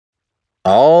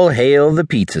All hail the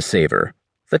pizza saver,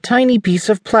 the tiny piece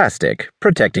of plastic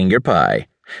protecting your pie,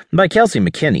 by Kelsey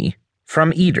McKinney,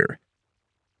 from Eater.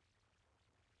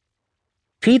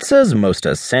 Pizza's most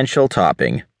essential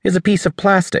topping is a piece of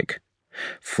plastic.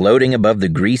 Floating above the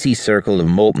greasy circle of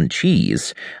molten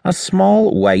cheese, a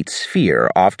small white sphere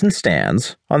often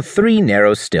stands on three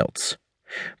narrow stilts.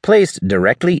 Placed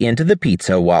directly into the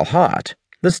pizza while hot,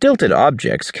 the stilted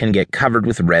objects can get covered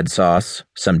with red sauce,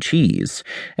 some cheese,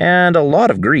 and a lot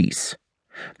of grease.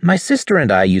 My sister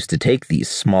and I used to take these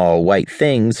small white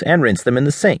things and rinse them in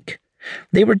the sink.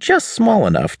 They were just small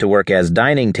enough to work as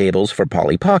dining tables for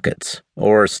Polly Pockets,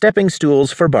 or stepping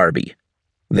stools for Barbie.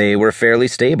 They were fairly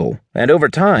stable, and over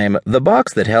time, the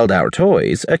box that held our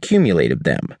toys accumulated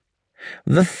them.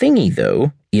 The thingy,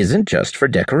 though, isn't just for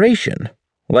decoration.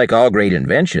 Like all great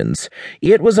inventions,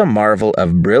 it was a marvel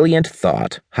of brilliant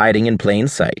thought hiding in plain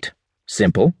sight.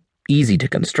 Simple, easy to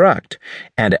construct,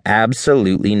 and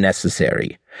absolutely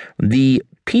necessary. The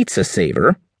pizza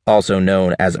saver, also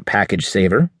known as a package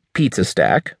saver, pizza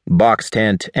stack, box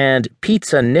tent, and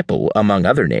pizza nipple, among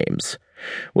other names,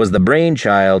 was the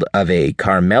brainchild of a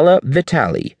Carmela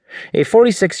Vitali, a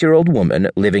 46-year-old woman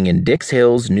living in Dix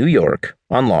Hills, New York,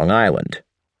 on Long Island.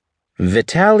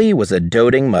 Vitali was a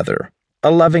doting mother,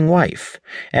 a loving wife,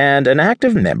 and an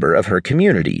active member of her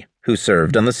community who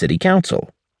served on the city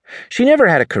council. She never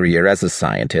had a career as a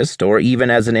scientist or even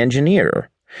as an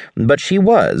engineer, but she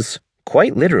was,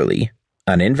 quite literally,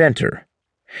 an inventor.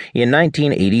 In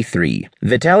 1983,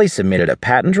 Vitali submitted a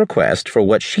patent request for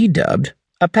what she dubbed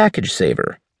a package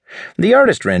saver. The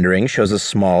artist rendering shows a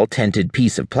small tented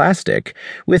piece of plastic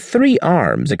with three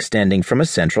arms extending from a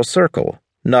central circle,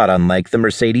 not unlike the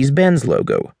Mercedes-Benz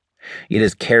logo. It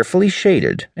is carefully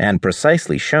shaded and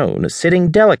precisely shown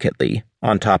sitting delicately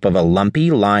on top of a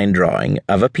lumpy line drawing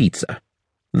of a pizza.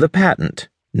 The patent,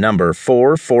 number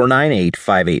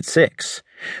 4498586,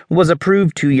 was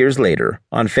approved 2 years later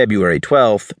on February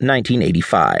 12,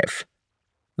 1985.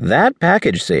 That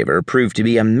package saver proved to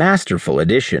be a masterful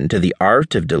addition to the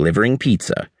art of delivering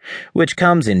pizza, which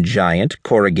comes in giant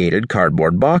corrugated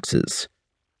cardboard boxes.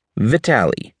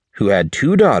 Vitali, who had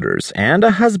 2 daughters and a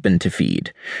husband to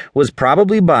feed, was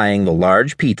probably buying the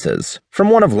large pizzas from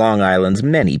one of Long Island's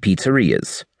many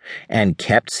pizzerias, and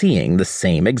kept seeing the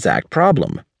same exact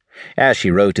problem, as she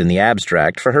wrote in the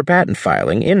abstract for her patent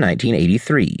filing in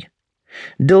 1983.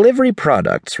 Delivery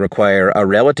products require a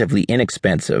relatively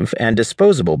inexpensive and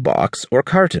disposable box or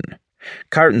carton.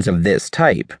 Cartons of this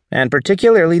type, and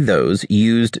particularly those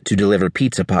used to deliver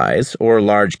pizza pies or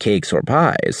large cakes or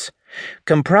pies,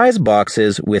 comprise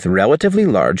boxes with relatively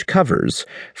large covers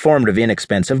formed of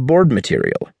inexpensive board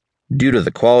material. Due to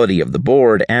the quality of the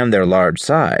board and their large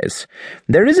size,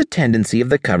 there is a tendency of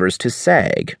the covers to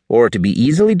sag or to be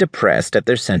easily depressed at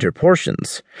their center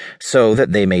portions, so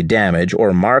that they may damage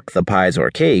or mark the pies or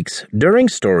cakes during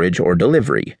storage or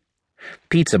delivery.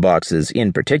 Pizza boxes,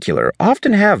 in particular,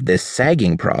 often have this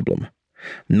sagging problem.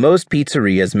 Most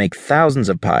pizzerias make thousands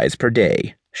of pies per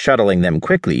day, shuttling them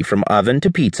quickly from oven to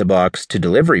pizza box to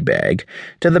delivery bag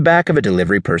to the back of a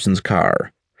delivery person's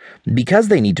car. Because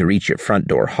they need to reach your front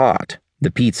door hot, the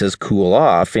pizzas cool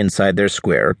off inside their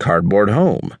square cardboard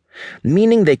home,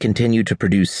 meaning they continue to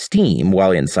produce steam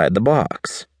while inside the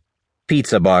box.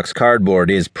 Pizza box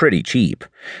cardboard is pretty cheap,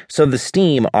 so the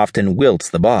steam often wilts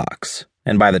the box,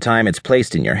 and by the time it's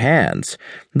placed in your hands,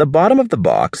 the bottom of the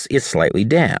box is slightly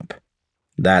damp.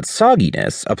 That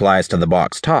sogginess applies to the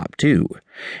box top, too,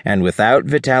 and without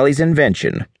Vitali's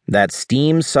invention, that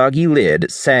steam-soggy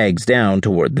lid sags down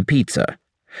toward the pizza.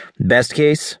 Best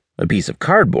case, a piece of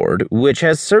cardboard, which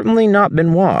has certainly not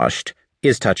been washed,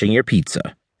 is touching your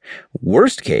pizza.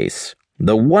 Worst case,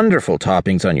 the wonderful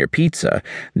toppings on your pizza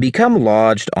become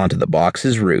lodged onto the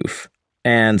box's roof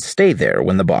and stay there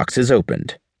when the box is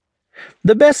opened.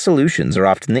 The best solutions are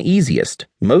often the easiest,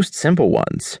 most simple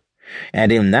ones.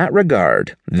 And in that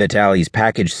regard, Vitali's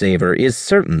package saver is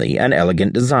certainly an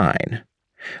elegant design.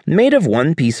 Made of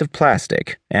one piece of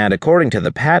plastic, and according to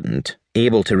the patent,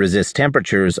 able to resist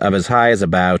temperatures of as high as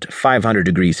about 500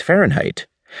 degrees Fahrenheit,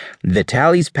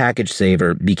 Vitali's package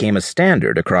saver became a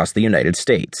standard across the United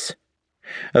States.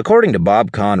 According to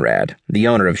Bob Conrad, the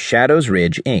owner of Shadows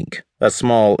Ridge, Inc., a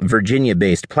small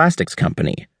Virginia-based plastics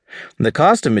company, the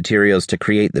cost of materials to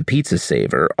create the pizza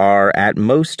saver are at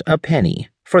most a penny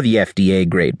for the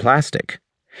FDA-grade plastic.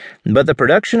 But the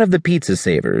production of the pizza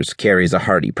savers carries a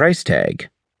hearty price tag.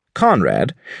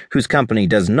 Conrad, whose company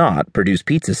does not produce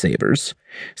pizza savers,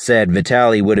 said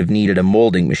Vitali would have needed a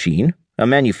molding machine, a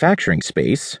manufacturing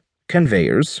space,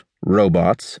 conveyors,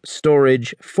 robots,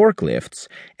 storage, forklifts,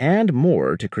 and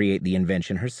more to create the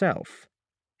invention herself.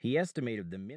 He estimated the